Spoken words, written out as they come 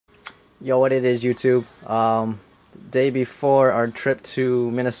Yo, what it is, YouTube? Day before our trip to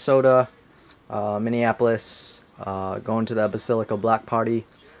Minnesota, Minneapolis, going to the Basilica Black Party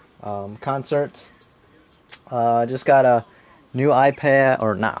concert. Just got a new iPad,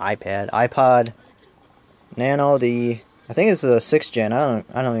 or not iPad, iPod Nano. I think it's the 6th gen. I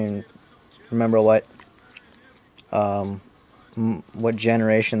don't even remember what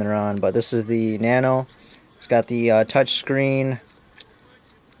generation they're on, but this is the Nano. It's got the touch screen.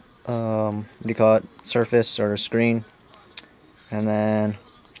 What do you call it? Surface or screen. And then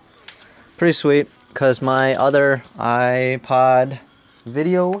pretty sweet, because my other iPod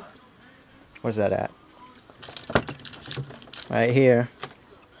video, where's that at? Right here.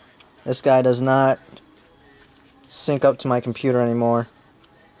 This guy does not sync up to my computer anymore.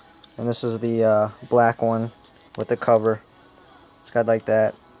 And this is the black one with the cover. It's got like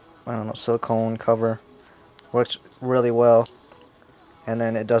that, I don't know, silicone cover. Works really well. And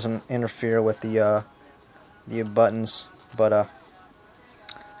then it doesn't interfere with the buttons, but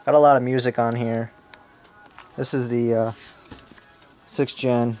got a lot of music on here. This is the 6th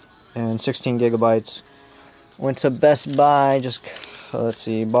gen and 16 gigabytes. Went to Best Buy, just let's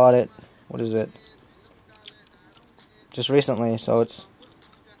see, bought it. What is it? Just recently, so it's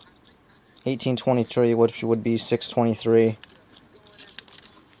 1823, which would be 623.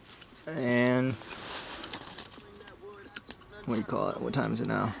 And what do you call it? What time is it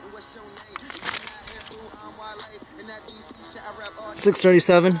now?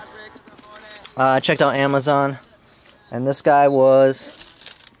 6:37. I checked out Amazon, and this guy was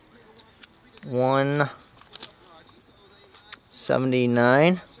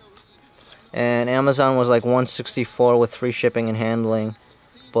 $179, and Amazon was like $164 with free shipping and handling.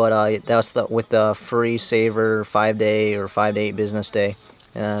 But that's with the free saver 5-day or 5 to 8 business day,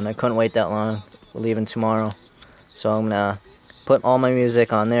 and I couldn't wait that long. We're leaving tomorrow, so I'm gonna put all my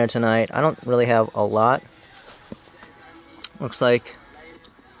music on there tonight. I don't really have a lot. Looks like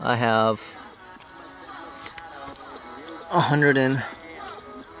I have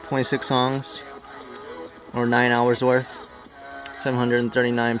 126 songs, or 9 hours worth,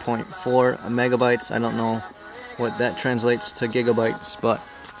 739.4 megabytes. I don't know what that translates to gigabytes, but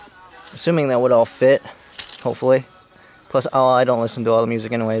assuming that would all fit, hopefully. Plus, I don't listen to all the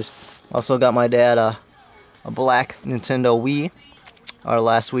music anyways. Also got my dad a black Nintendo Wii. Our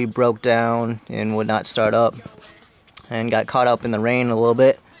last Wii broke down and would not start up, and got caught up in the rain a little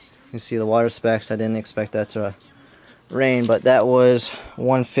bit. You see the water specks. I didn't expect that to rain, but that was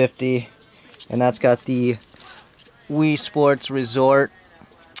 $150, and that's got the Wii Sports Resort.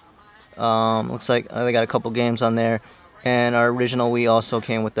 Looks like they got a couple games on there, and our original Wii also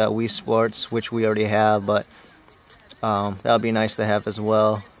came with that Wii Sports, which we already have, but that would be nice to have as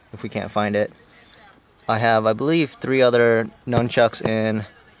well if we can't find it. I have, I believe, 3 other nunchucks and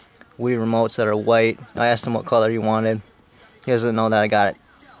Wii remotes that are white. I asked him what color he wanted. He doesn't know that I got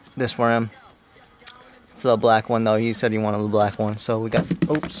this for him. It's the black one though. He said he wanted the black one, so we got,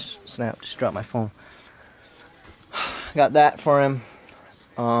 oops, snap, just dropped my phone. Got that for him.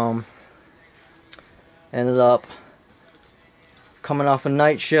 Ended up coming off a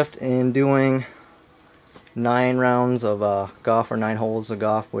night shift and doing 9 rounds of golf, or 9 holes of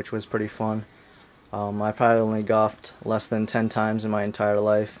golf, which was pretty fun. I probably only golfed less than 10 times in my entire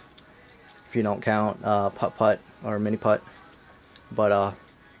life, if you don't count putt-putt or mini-putt. But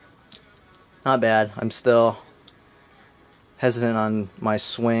not bad. I'm still hesitant on my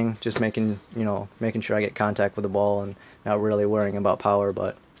swing, just making sure I get contact with the ball and not really worrying about power,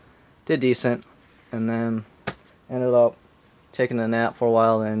 but did decent. And then ended up taking a nap for a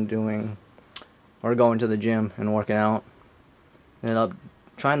while and going to the gym and working out. Ended up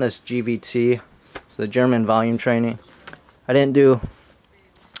trying this GVT. It's the German volume training. I didn't do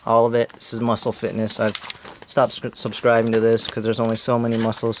all of it. This is Muscle Fitness. I've stopped subscribing to this because there's only so many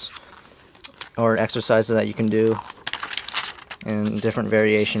muscles or exercises that you can do, and different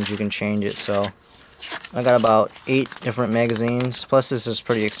variations you can change it. So I got about 8 different magazines, plus this is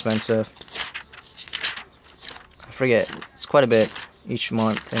pretty expensive. I forget, it's quite a bit each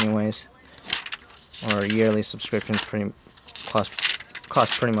month anyways, or yearly subscriptions cost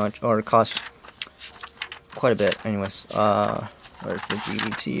quite a bit anyways. Where's the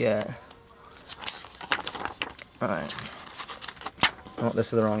GVT at? Alright. Oh,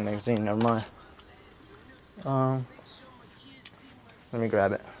 this is the wrong magazine, never mind. Let me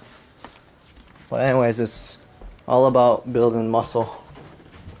grab it. But anyways, it's all about building muscle.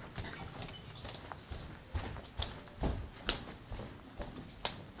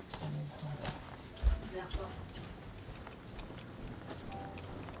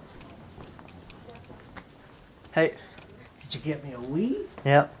 Hey. Did you get me a Wii?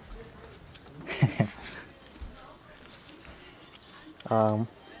 Yep.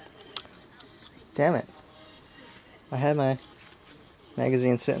 Damn it. I had my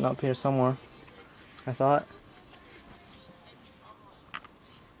magazine sitting up here somewhere, I thought.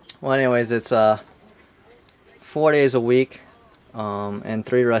 Well, anyways, it's 4 days a week, and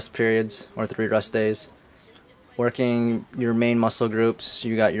 3 rest periods, or 3 rest days. Working your main muscle groups,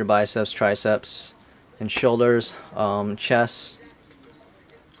 you got your biceps, triceps, and shoulders, chest,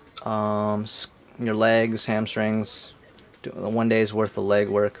 your legs, hamstrings. 1 day's worth of leg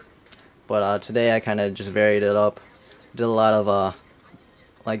work. But today I kind of just varied it up. Did a lot of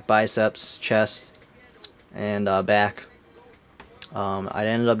like biceps, chest, and back. I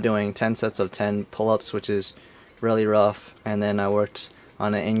ended up doing 10 sets of 10 pull-ups, which is really rough, and then I worked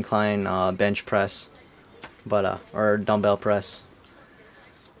on an incline bench press, or dumbbell press.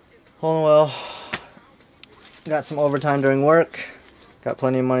 Holding well. Got some overtime during work. Got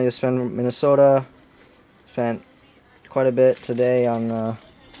plenty of money to spend in Minnesota. Spent quite a bit today on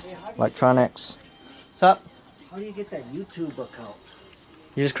electronics. What's up? How do you get that YouTube account?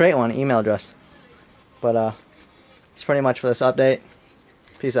 You just create one, email address. But that's pretty much for this update.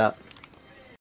 Peace out.